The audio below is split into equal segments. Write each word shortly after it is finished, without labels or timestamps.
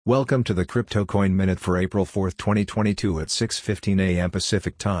Welcome to the Crypto Coin Minute for April 4, 2022 at 6:15 a.m.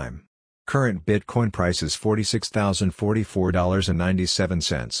 Pacific Time. Current Bitcoin price is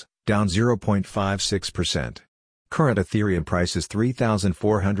 $46,044.97, down 0.56%. Current Ethereum price is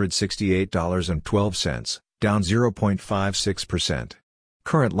 $3,468.12, down 0.56%.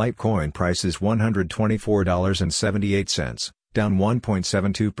 Current Litecoin price is $124.78, down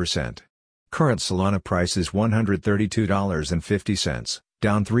 1.72%. Current Solana price is $132.50,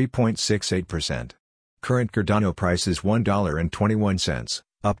 down 3.68%. Current Cardano price is $1.21,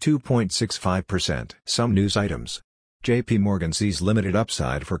 up 2.65%. Some news items. JP Morgan sees limited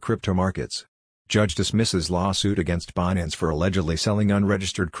upside for crypto markets. Judge dismisses lawsuit against Binance for allegedly selling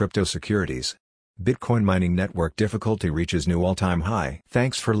unregistered crypto securities. Bitcoin mining network difficulty reaches new all-time high.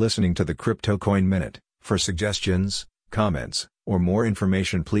 Thanks for listening to the Crypto Coin Minute. For suggestions, comments, or more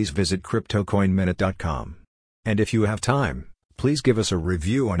information, please visit cryptocoinminute.com. And if you have time, please give us a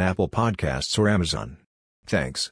review on Apple Podcasts or Amazon. Thanks.